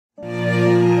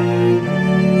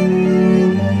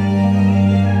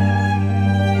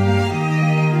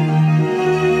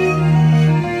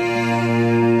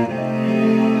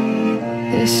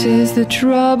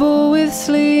trouble with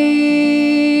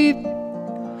sleep.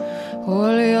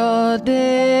 All your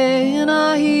day in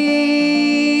a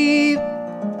heap,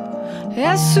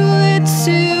 a sweet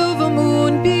silver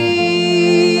moonbeam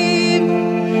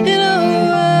in a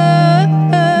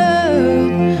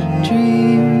wild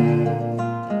dream.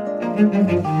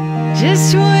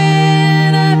 Just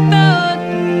when I thought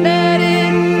that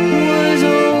it was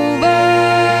over,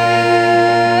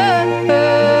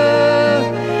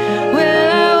 well,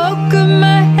 I woke up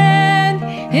my head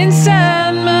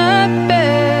inside my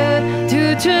bed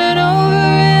to turn over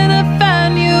and I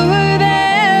found you were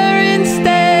there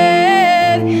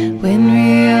instead. When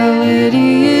reality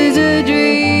is a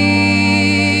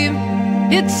dream,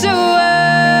 it's a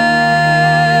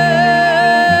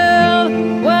wild,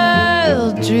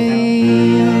 wild dream.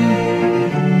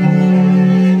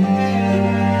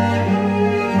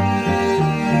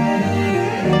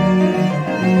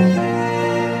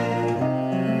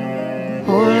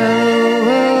 All of the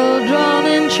world drawn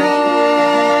in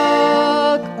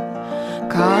chalk,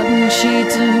 cotton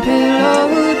sheets and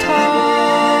pillow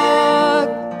talk.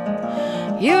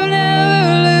 You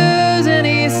never lose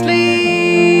any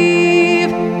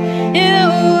sleep in a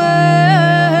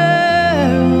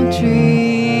wild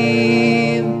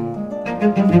dream.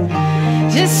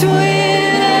 Just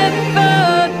when I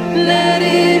thought that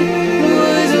it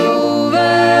was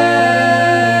over,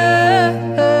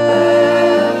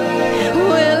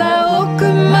 well, I woke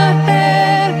up my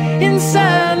head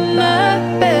inside my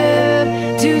bed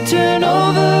to turn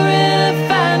over and I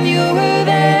found you were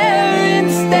there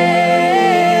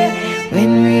instead.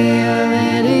 When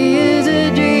reality is a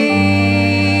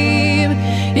dream,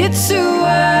 it's a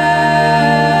wild,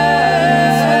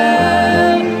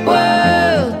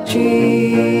 wild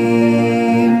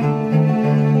dream.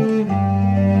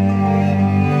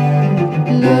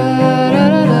 La da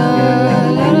da da,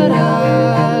 la da da,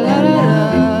 la da da,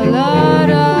 la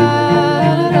da, la da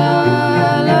da,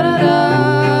 la da da,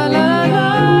 la da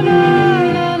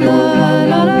da,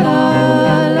 la da da,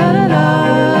 la da da.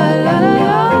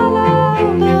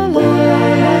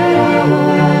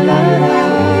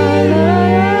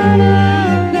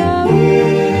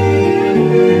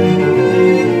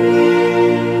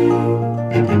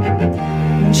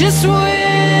 Just when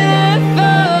I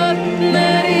thought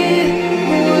that it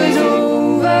was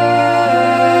over,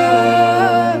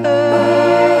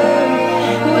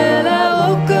 when I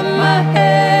woke up my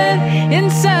head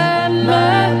inside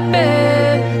my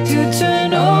bed to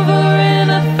turn over and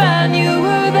I found you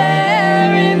were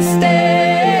there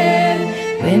instead.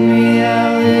 When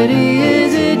reality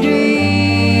is a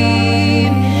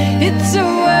dream, it's a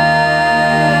wild,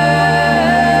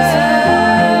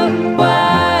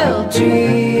 wild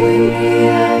dream. When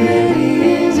reality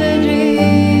is a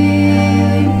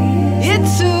dream,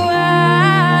 it's a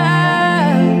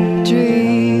wild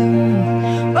dream.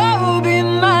 Oh, be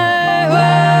my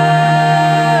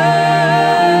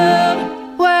wild,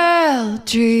 wild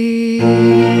dream.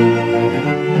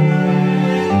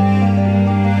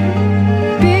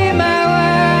 Be my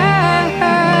wild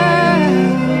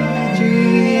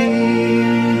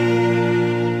dream.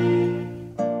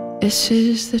 This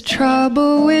is the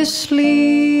trouble with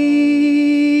sleep.